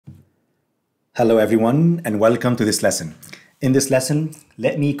Hello everyone and welcome to this lesson. In this lesson,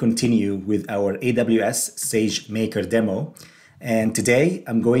 let me continue with our AWS SageMaker demo. And today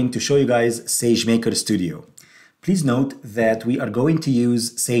I'm going to show you guys SageMaker Studio. Please note that we are going to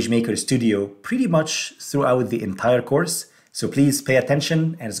use SageMaker Studio pretty much throughout the entire course. So please pay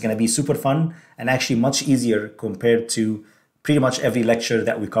attention, and it's going to be super fun and actually much easier compared to pretty much every lecture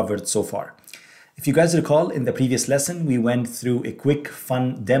that we covered so far. If you guys recall, in the previous lesson, we went through a quick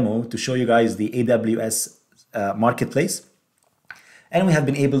fun demo to show you guys the AWS Marketplace. And we have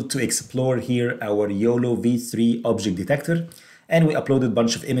been able to explore here our YOLO v3 object detector. And we uploaded a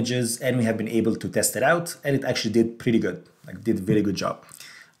bunch of images and we have been able to test it out. And it actually did pretty good, did a very good job.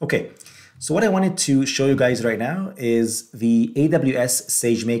 Okay, so what I wanted to show you guys right now is the AWS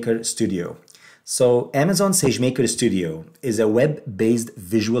SageMaker Studio. So Amazon SageMaker Studio is a web-based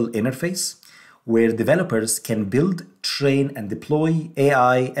visual interface where developers can build, train, and deploy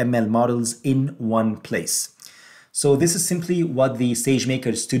AI ML models in one place. So this is simply what the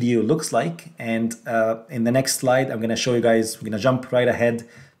SageMaker Studio looks like. And in the next slide, I'm going to show you guys, we're going to jump right ahead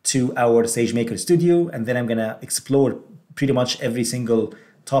to our SageMaker Studio, and then I'm going to explore pretty much every single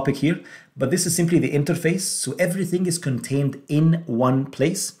topic here. But this is simply the interface. So everything is contained in one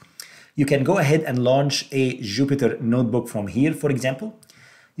place. You can go ahead and launch a Jupyter notebook from here, for example.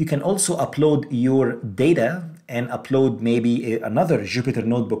 You can also upload your data and upload maybe another Jupyter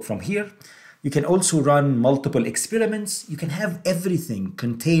notebook from here. You can also run multiple experiments. You can have everything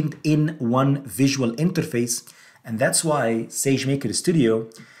contained in one visual interface. And that's why SageMaker Studio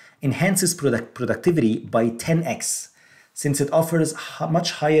enhances productivity by 10x, since it offers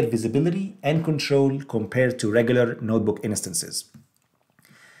much higher visibility and control compared to regular notebook instances.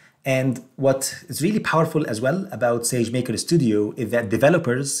 And what is really powerful as well about SageMaker Studio is that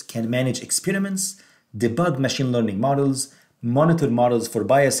developers can manage experiments, debug machine learning models, monitor models for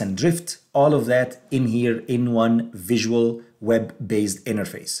bias and drift, all of that in here in one visual web-based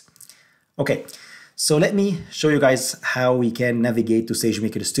interface. Okay, so let me show you guys how we can navigate to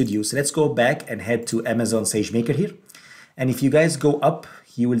SageMaker Studio. So let's go back and head to Amazon SageMaker here. And if you guys go up,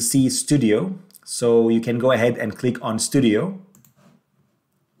 you will see Studio. So you can go ahead and click on Studio.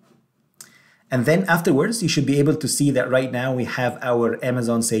 And then afterwards, you should be able to see that right now we have our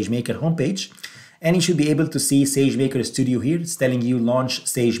Amazon SageMaker homepage. And you should be able to see SageMaker Studio here. It's telling you launch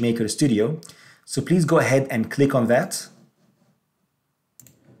SageMaker Studio. So please go ahead and click on that.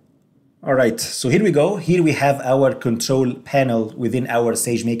 All right, so here we go. Here we have our control panel within our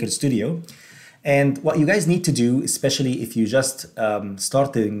SageMaker Studio. And what you guys need to do, especially if you just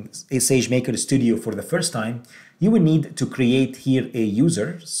starting a SageMaker Studio for the first time, you will need to create here a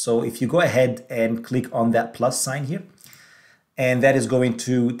user. So if you go ahead and click on that plus sign here, and that is going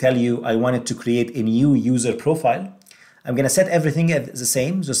to tell you I wanted to create a new user profile. I'm going to set everything as the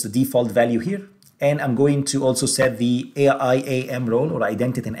same, just the default value here. And I'm going to also set the IAM role, or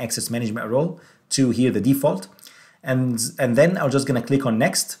Identity and Access Management role, to here the default. And then I'm just going to click on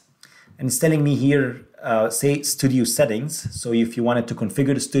next. And it's telling me here, say Studio settings. So if you wanted to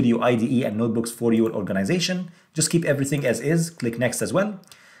configure Studio IDE and notebooks for your organization, just keep everything as is, click next as well.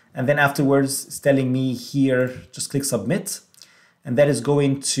 And then afterwards, it's telling me here, just click submit. And that is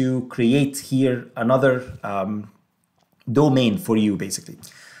going to create here another domain for you basically.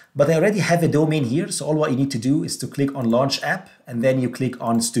 But I already have a domain here. So all what you need to do is to click on launch app, and then you click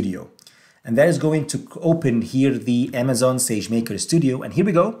on Studio. And that is going to open here the Amazon SageMaker Studio. And here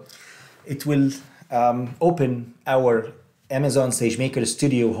we go. It will open our Amazon SageMaker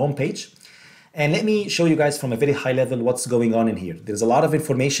Studio homepage. And let me show you guys from a very high level what's going on in here. There's a lot of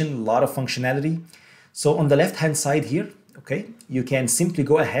information, a lot of functionality. So on the left-hand side here, okay, you can simply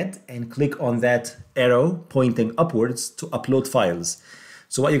go ahead and click on that arrow pointing upwards to upload files.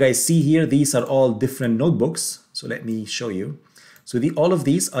 So what you guys see here, these are all different notebooks. So let me show you. So all of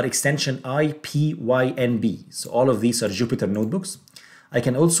these are extension IPYNB. So all of these are Jupyter notebooks. I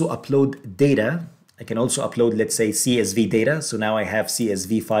can also upload data. I can also upload, let's say, CSV data. So now I have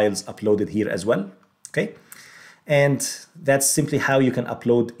CSV files uploaded here as well, okay? And that's simply how you can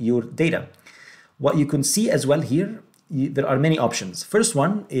upload your data. What you can see as well here, there are many options. First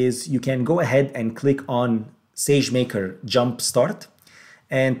one is you can go ahead and click on SageMaker Jump Start.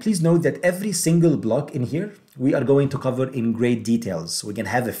 And please note that every single block in here, we are going to cover in great details. So we can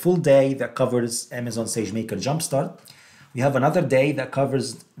have a full day that covers Amazon SageMaker Jump Start. We have another day that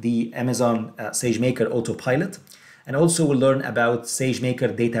covers the Amazon SageMaker Autopilot, and also we'll learn about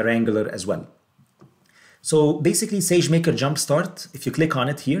SageMaker Data Wrangler as well. So basically SageMaker Jumpstart, if you click on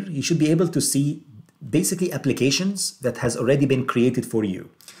it here, you should be able to see basically applications that has already been created for you.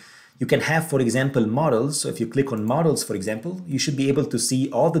 You can have, for example, models. So if you click on models, for example, you should be able to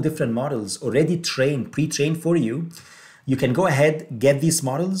see all the different models already trained, pre-trained for you. You can go ahead, get these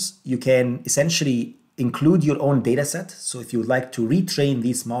models. You can essentially include your own data set. So if you would like to retrain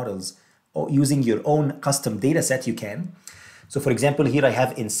these models or using your own custom data set, you can. So for example, here I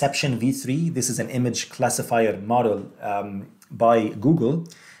have Inception V3. This is an image classifier model by Google.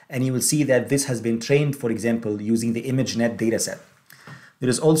 And you will see that this has been trained, for example, using the ImageNet dataset. There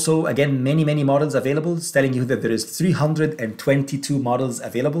is also, again, many models available. It's telling you that there is 322 models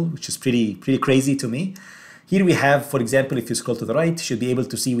available, which is pretty crazy to me. Here we have, for example, if you scroll to the right, you should be able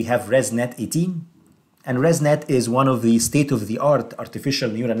to see we have ResNet 18. And ResNet is one of the state-of-the-art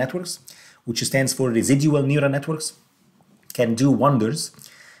artificial neural networks, which stands for residual neural networks, can do wonders.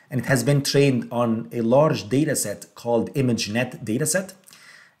 And it has been trained on a large dataset called ImageNet dataset.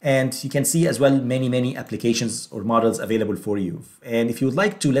 And you can see as well many applications or models available for you. And if you would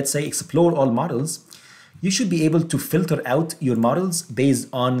like to, let's say, explore all models, you should be able to filter out your models based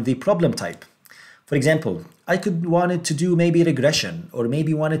on the problem type. For example, I could wanted to do maybe regression, or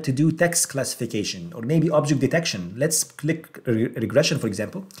maybe wanted to do text classification, or maybe object detection. Let's click regression, for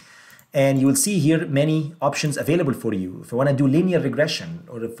example. And you will see here many options available for you. If I want to do linear regression,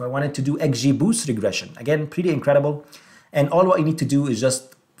 or if I wanted to do XGBoost regression, again, pretty incredible. And all what you need to do is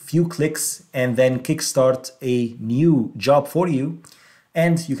just few clicks and then kickstart a new job for you.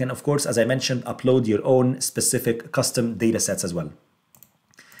 And you can, of course, as I mentioned, upload your own specific custom data sets as well.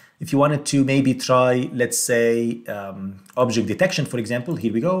 If you wanted to maybe try, let's say, object detection, for example,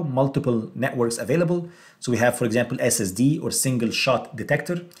 here we go, multiple networks available. So we have, for example, SSD or single shot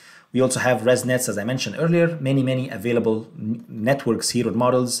detector. We also have ResNets, as I mentioned earlier, many available networks here or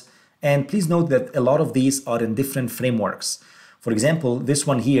models. And please note that a lot of these are in different frameworks. For example, this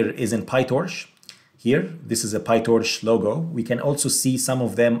one here is in PyTorch. Here, this is a PyTorch logo. We can also see some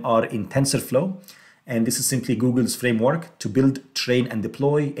of them are in TensorFlow. And this is simply Google's framework to build, train, and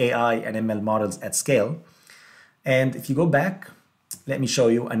deploy AI and ML models at scale. And if you go back, let me show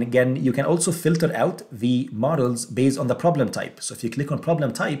you. And again, you can also filter out the models based on the problem type. So if you click on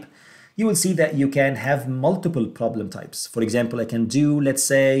problem type, you will see that you can have multiple problem types. For example, I can do, let's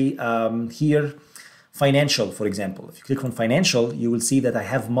say, here, financial, for example. If you click on financial, you will see that I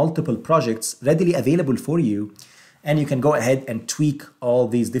have multiple projects readily available for you. And you can go ahead and tweak all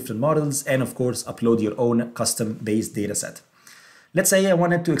these different models and, of course, upload your own custom-based data set. Let's say I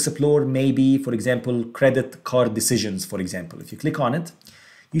wanted to explore maybe, for example, credit card decisions, for example. If you click on it,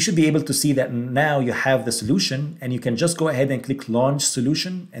 you should be able to see that now you have the solution, and you can just go ahead and click Launch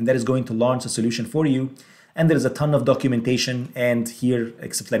Solution, and that is going to launch a solution for you. And there's a ton of documentation and here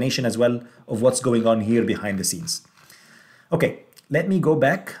explanation as well of what's going on here behind the scenes. Okay, let me go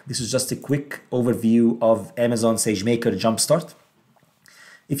back. This is just a quick overview of Amazon SageMaker Jumpstart.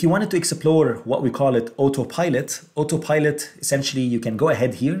 If you wanted to explore what we call it autopilot, essentially you can go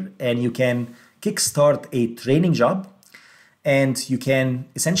ahead here and you can kickstart a training job, and you can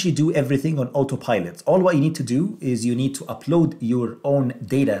essentially do everything on autopilot. All what you need to do is you need to upload your own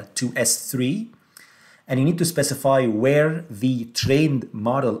data to S3, and you need to specify where the trained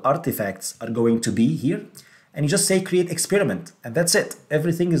model artifacts are going to be here. And you just say create experiment, and that's it.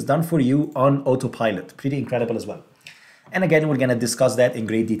 Everything is done for you on autopilot. Pretty incredible as well. And again, we're gonna discuss that in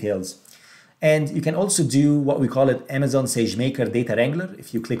great details. And you can also do what we call it Amazon SageMaker Data Wrangler.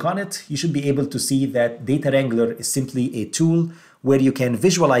 If you click on it, you should be able to see that Data Wrangler is simply a tool where you can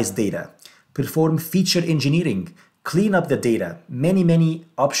visualize data, perform feature engineering, clean up the data, many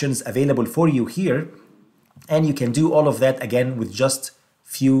options available for you here. And you can do all of that again with just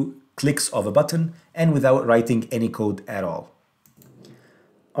few clicks of a button and without writing any code at all.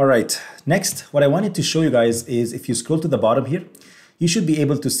 All right, next, what I wanted to show you guys is if you scroll to the bottom here, you should be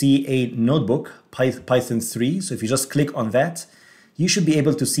able to see a notebook, Python 3. So if you just click on that, you should be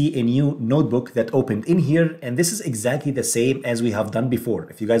able to see a new notebook that opened in here. And this is exactly the same as we have done before.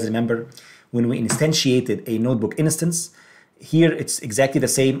 If you guys remember, when we instantiated a notebook instance, here it's exactly the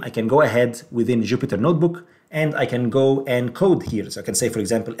same. I can go ahead within Jupyter Notebook and I can go and code here. So I can say, for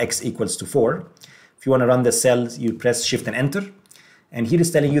example, x equals to 4. If you want to run the cell, you press Shift and Enter. And here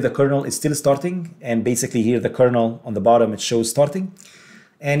it's telling you the kernel is still starting. And basically here the kernel on the bottom, it shows starting.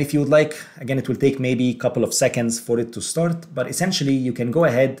 And if you would like, again, it will take maybe a couple of seconds for it to start. But essentially you can go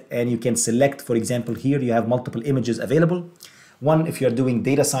ahead and you can select, for example, here you have multiple images available. One, if you're doing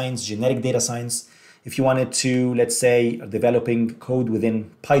data science, generic data science. If you wanted to, let's say, developing code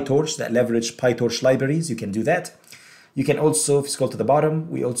within PyTorch that leverage PyTorch libraries, you can do that. You can also, if you scroll to the bottom,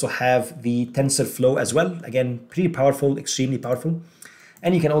 we also have the TensorFlow as well. Again, pretty powerful, extremely powerful.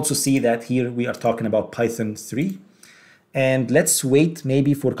 And you can also see that here we are talking about Python 3. And let's wait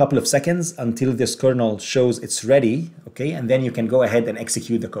maybe for a couple of seconds until this kernel shows it's ready, okay? And then you can go ahead and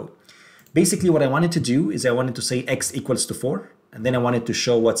execute the code. Basically what I wanted to do is I wanted to say x equals to 4, and then I wanted to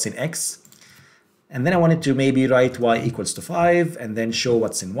show what's in x. And then I wanted to maybe write y equals to 5, and then show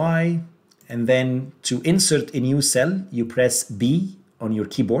what's in y. And then to insert a new cell, you press B on your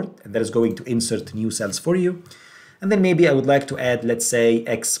keyboard, and that is going to insert new cells for you. And then maybe I would like to add, let's say,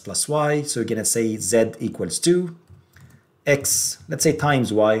 x plus y. So you're gonna say z equals to x, let's say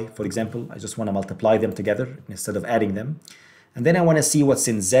times y, for example. I just wanna multiply them together instead of adding them. And then I wanna see what's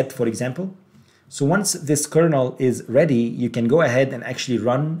in z, for example. So once this kernel is ready, you can go ahead and actually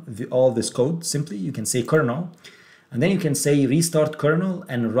run all this code simply. You can say kernel, and then you can say restart kernel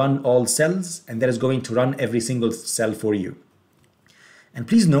and run all cells, and that is going to run every single cell for you. And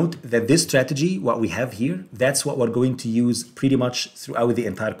please note that this strategy, what we have here, that's what we're going to use pretty much throughout the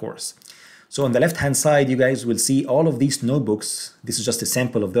entire course. So on the left-hand side, you guys will see all of these notebooks. This is just a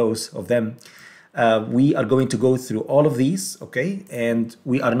sample of them. We are going to go through all of these, okay? And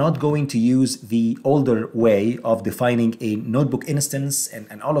we are not going to use the older way of defining a notebook instance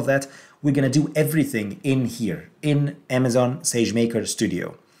and all of that. We're gonna do everything in here, in Amazon SageMaker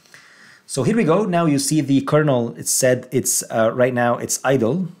Studio. So here we go. Now you see the kernel, it said it's right now it's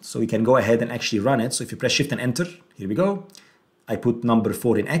idle. So we can go ahead and actually run it. So if you press Shift and Enter, here we go. I put number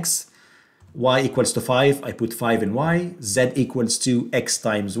 4 in X. Y equals to 5, I put 5 in Y. Z equals to X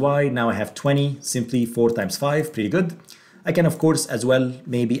times Y. Now I have 20, simply 4 times 5, pretty good. I can of course as well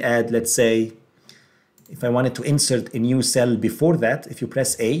maybe add, let's say, if I wanted to insert a new cell before that, if you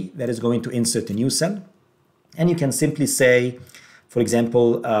press A, that is going to insert a new cell. And you can simply say, for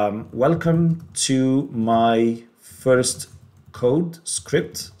example, welcome to my first code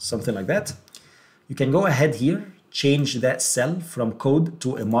script, something like that. You can go ahead here, change that cell from code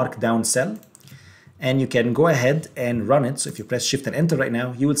to a markdown cell, and you can go ahead and run it. So if you press Shift and Enter right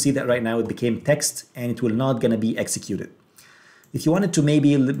now, you will see that right now it became text and it will not gonna be executed. If you wanted to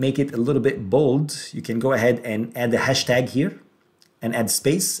maybe make it a little bit bold, you can go ahead and add a hashtag here and add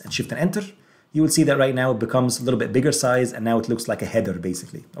space and Shift and Enter. You will see that right now it becomes a little bit bigger size and now it looks like a header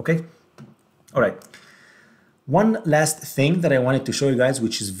basically, okay? All right. One last thing that I wanted to show you guys,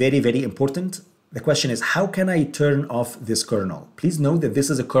 which is very, very important. The question is, how can I turn off this kernel? Please note that this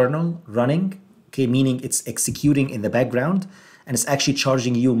is a kernel running, okay, meaning it's executing in the background and it's actually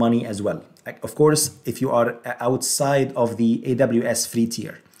charging you money as well. Of course, if you are outside of the AWS free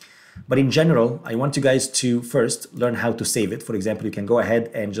tier. But in general, I want you guys to first learn how to save it. For example, you can go ahead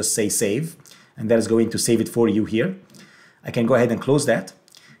and just say save, and that is going to save it for you here. I can go ahead and close that.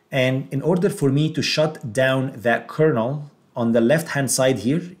 And in order for me to shut down that kernel, on the left-hand side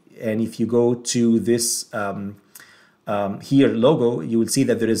here, and if you go to this here logo, you will see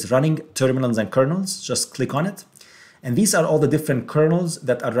that there is running terminals and kernels. Just click on it. And these are all the different kernels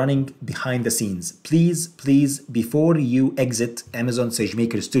that are running behind the scenes. Please, before you exit Amazon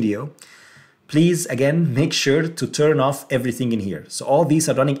SageMaker Studio, please, again, make sure to turn off everything in here. So all these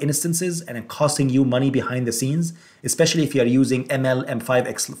are running instances and are costing you money behind the scenes, especially if you are using ML M5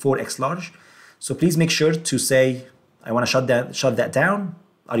 4X large. So please make sure to say, I want to shut that down.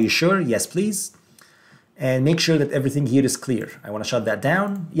 Are you sure? Yes, please. And make sure that everything here is clear. I want to shut that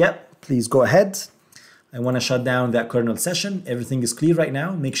down. Yep, please go ahead. I want to shut down that kernel session. Everything is clear right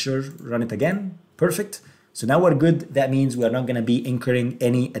now. Make sure, run it again. Perfect. So now we're good. That means we are not going to be incurring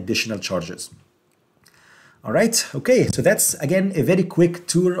any additional charges. All right. Okay. So that's, again, a very quick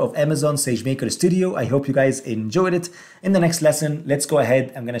tour of Amazon SageMaker Studio. I hope you guys enjoyed it. In the next lesson, let's go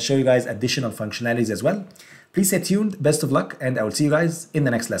ahead. I'm going to show you guys additional functionalities as well. Please stay tuned. Best of luck, and I will see you guys in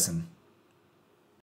the next lesson.